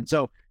goal for me. And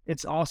so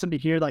it's awesome to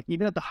hear, like,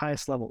 even at the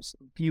highest levels,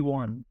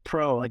 P1,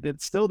 pro, like,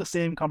 it's still the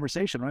same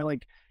conversation, right?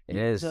 Like, it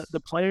is. The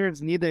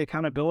players need the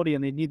accountability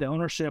and they need the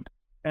ownership,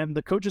 and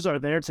the coaches are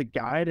there to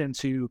guide and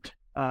to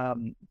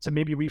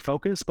maybe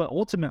refocus. But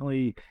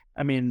ultimately,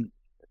 I mean,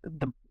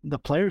 the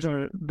players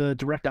are the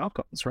direct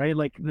outcomes, right?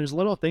 Like, there's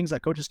little things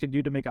that coaches can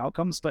do to make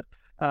outcomes, but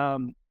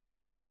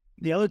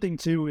the other thing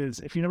too is,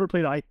 if you never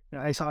played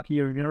ice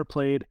hockey, or you never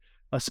played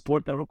a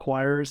sport that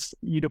requires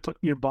you to put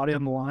your body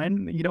on the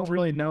line, you don't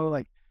really know.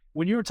 Like,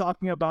 when you were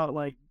talking about,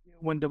 like,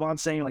 when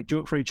Devon's saying, like, do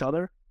it for each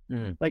other,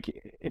 like,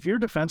 if you're a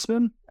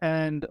defenseman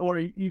or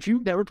if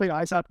you've never played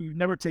ice hockey, you've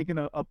never taken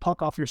a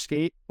puck off your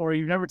skate, or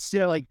you've never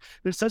seen, like,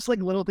 there's such like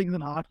little things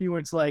in hockey where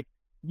it's like,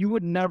 you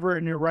would never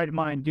in your right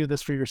mind do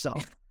this for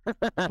yourself.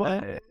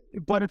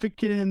 but if it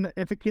can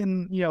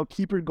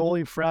keep your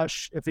goalie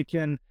fresh, if it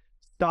can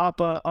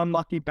stop a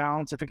unlucky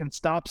bounce, if it can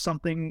stop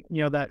something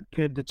that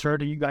could deter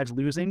to you guys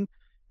losing,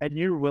 and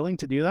you're willing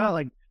to do that,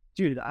 like,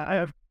 dude,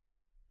 I've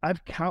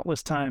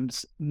countless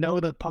times know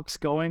the puck's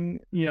going,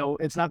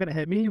 it's not going to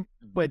hit me,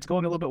 but it's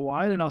going a little bit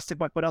wide, and I'll stick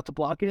my foot out to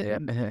block it.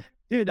 And,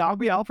 dude, I'll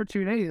be out for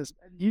 2 days.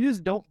 You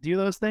just don't do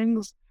those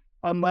things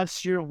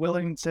unless you're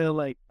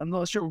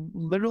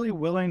literally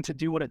willing to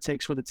do what it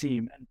takes for the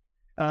team.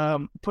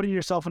 And putting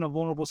yourself in a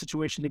vulnerable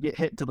situation to get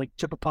hit, to like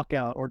chip a puck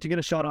out or to get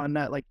a shot on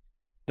net, like,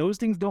 those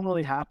things don't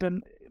really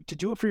happen to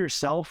do it for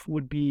yourself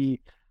would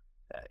be,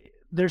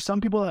 there's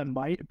some people that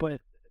might,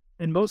 but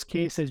in most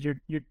cases,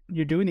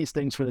 you're doing these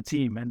things for the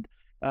team. And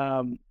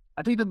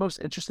I think the most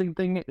interesting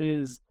thing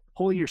is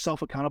holding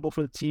yourself accountable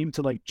for the team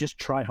to like just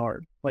try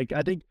hard. Like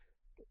I think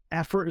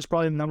effort is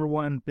probably the number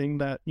one thing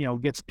that, you know,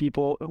 gets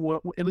people,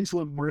 at least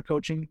when we're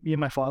coaching, me and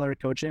my father are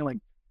coaching, like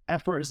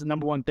effort is the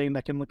number one thing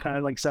that can kind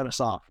of like set us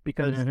off,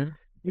 because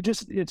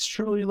it's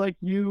truly like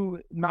you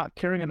not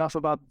caring enough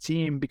about the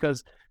team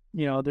because,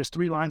 you know, there's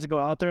 3 lines to go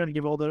out there and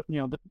give all the, you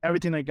know,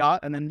 everything they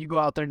got. And then you go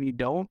out there and you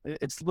don't.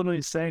 It's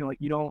literally saying like,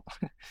 you don't,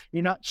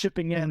 you're not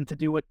chipping in to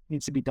do what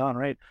needs to be done.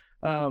 Right.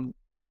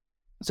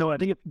 So I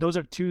think those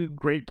are 2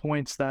 great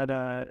points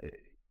that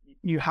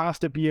you have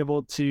to be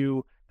able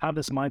to have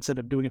this mindset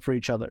of doing it for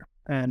each other.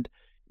 And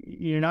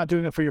you're not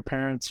doing it for your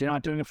parents. You're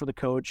not doing it for the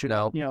coach. You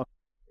know,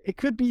 it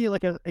could be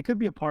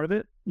a part of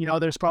it. You know,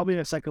 there's probably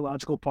a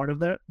psychological part of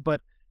that,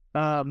 but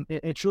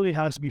it truly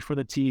has to be for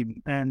the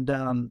team. And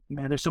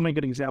man, there's so many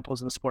good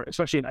examples in the sport,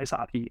 especially in ice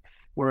hockey,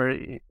 where,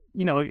 you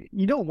know,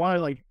 you don't want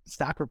to like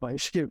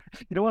sacrifice. You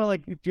don't want to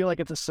like feel like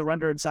it's a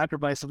surrender and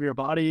sacrifice of your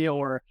body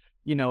or,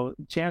 you know,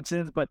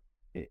 chances, but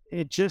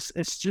it's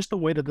just the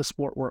way that the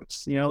sport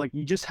works. You know, like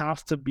you just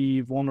have to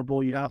be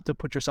vulnerable. You have to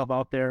put yourself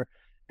out there.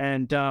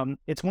 And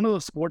it's one of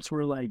those sports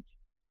where like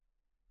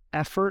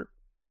effort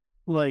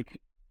like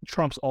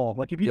trumps all.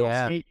 Like if you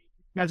don't skate,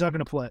 you guys aren't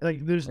going to play.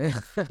 Like there's, you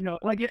know,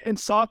 like in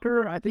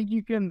soccer, I think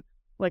you can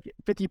like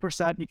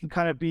 50%, you can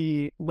kind of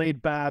be laid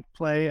back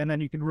play, and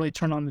then you can really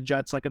turn on the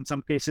jets. Like in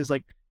some cases,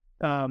 like,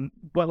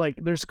 but like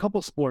there's a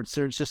couple sports,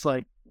 there's just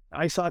like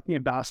ice hockey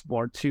and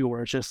basketball too,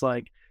 where it's just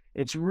like,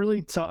 it's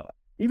really tough.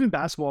 Even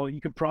basketball,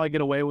 you could probably get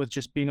away with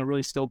just being a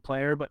really skilled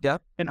player, but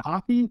in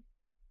hockey,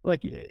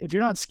 like if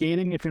you're not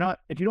skating, if you don't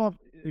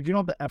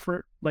have the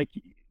effort, like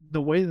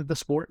the way that the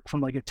sport from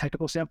like a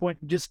technical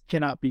standpoint just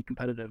cannot be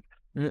competitive.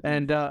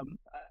 And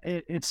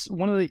it's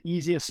one of the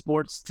easiest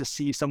sports to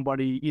see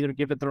somebody either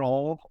give it their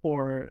all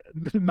or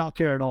not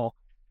care at all.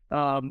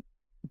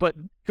 But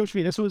Coach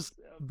V, this was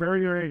a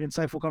very, very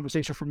insightful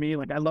conversation for me.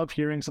 Like I love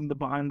hearing some of the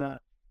behind the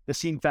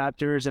scene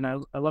factors, and I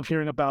love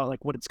hearing about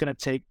like what it's going to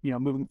take, you know,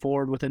 moving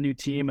forward with a new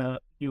team,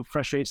 new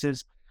fresh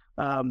faces.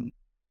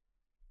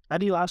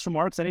 Any last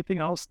remarks? Anything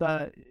else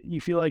that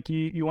you feel like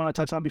you want to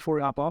touch on before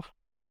we hop off?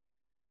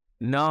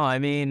 No, I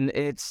mean,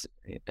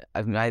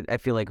 I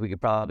feel like we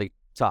could probably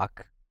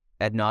talk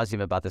ad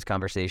nauseum about this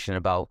conversation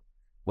about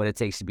what it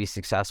takes to be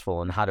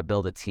successful and how to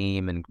build a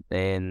team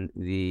and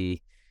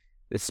the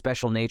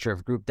special nature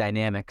of group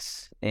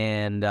dynamics.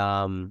 And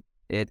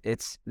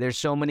there's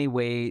so many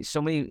ways,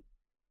 so many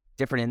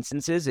different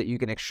instances that you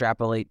can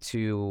extrapolate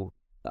to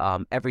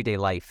everyday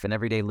life and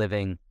everyday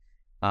living.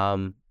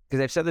 Because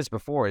I've said this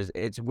before,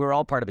 we're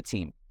all part of a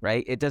team,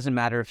 right? It doesn't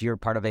matter if you're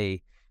part of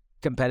a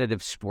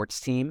competitive sports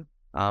team.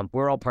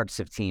 We're all parts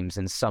of teams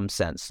in some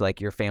sense. Like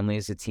your family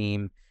is a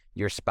team,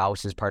 your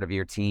spouse is part of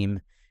your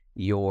team.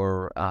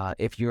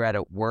 If you're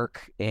at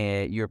work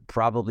and you're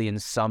probably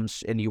and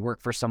you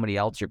work for somebody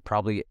else, you're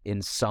probably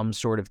in some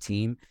sort of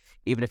team.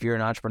 Even if you're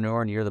an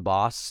entrepreneur and you're the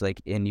boss,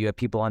 like, and you have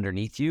people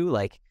underneath you,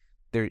 like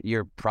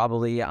you're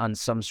probably on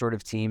some sort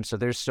of team. So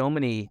there's so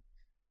many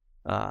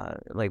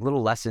like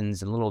little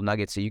lessons and little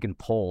nuggets that you can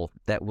pull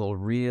that will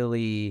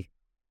really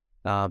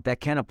that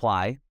can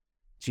apply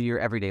to your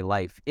everyday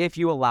life if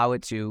you allow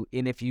it to,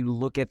 and if you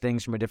look at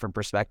things from a different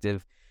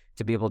perspective,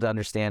 to be able to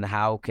understand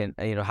how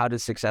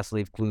does success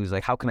leave clues?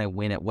 Like, how can I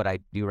win at what I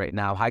do right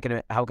now? How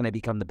can I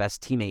become the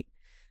best teammate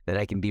that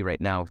I can be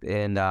right now?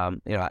 And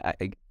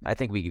I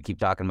think we could keep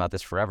talking about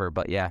this forever,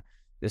 but yeah,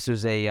 this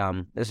was a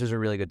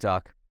really good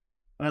talk.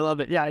 I love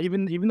it. Yeah,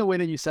 even the way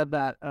that you said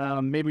that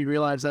made me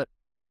realize that,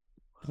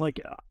 like,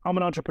 I'm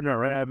an entrepreneur,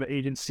 right? I have an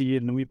agency,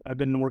 and I've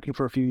been working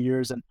for a few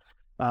years, and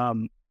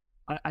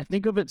I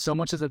think of it so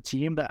much as a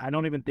team that I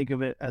don't even think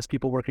of it as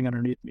people working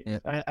underneath me.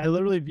 Yeah. I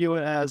literally view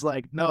it as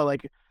like, no,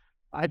 like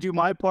I do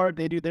my part,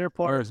 they do their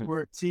part.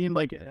 We're a team.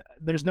 Like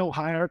there's no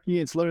hierarchy.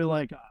 It's literally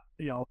like,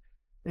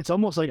 it's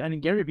almost like, I mean,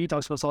 Gary Vee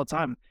talks about this all the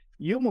time.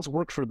 You almost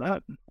work for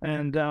them.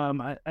 And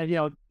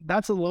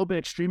that's a little bit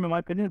extreme in my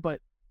opinion, but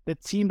the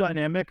team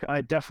dynamic,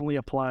 I definitely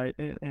apply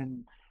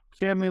in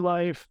family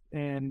life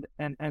and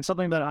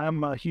something that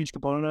I'm a huge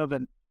component of.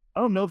 And I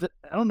don't know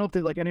if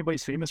like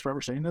anybody's famous for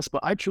ever saying this,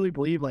 but I truly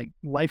believe like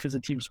life is a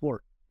team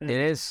sport. And it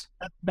is.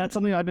 That's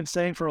something I've been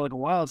saying for like a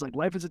while. It's like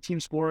life is a team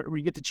sport where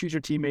you get to choose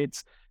your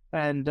teammates.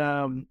 And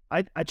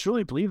I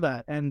truly believe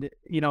that. And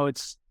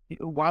it's,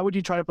 why would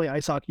you try to play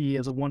ice hockey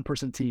as a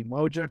one-person team? Why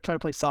would you try to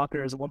play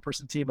soccer as a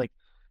one-person team? Like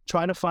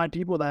trying to find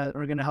people that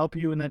are going to help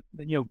you and that,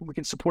 we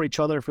can support each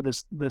other for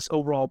this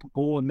overall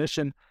goal and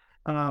mission.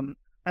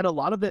 And a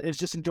lot of it is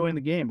just enjoying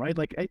the game, right?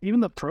 Like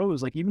even the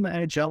pros, like even the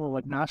NHL or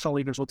like national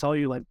leaguers will tell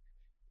you, like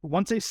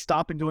once they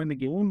stop enjoying the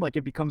game, like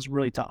it becomes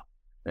really tough.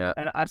 Yeah.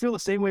 And I feel the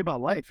same way about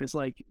life. It's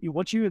like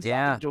once you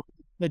enjoy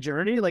the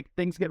journey, like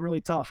things get really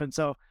tough. And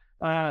so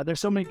there's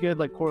so many good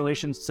like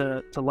correlations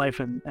to life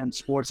and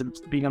sports and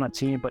being on a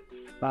team. But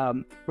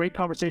great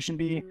conversation,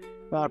 B.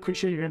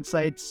 Appreciate your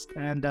insights,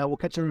 and we'll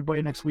catch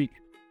everybody next week.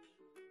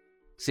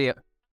 See ya.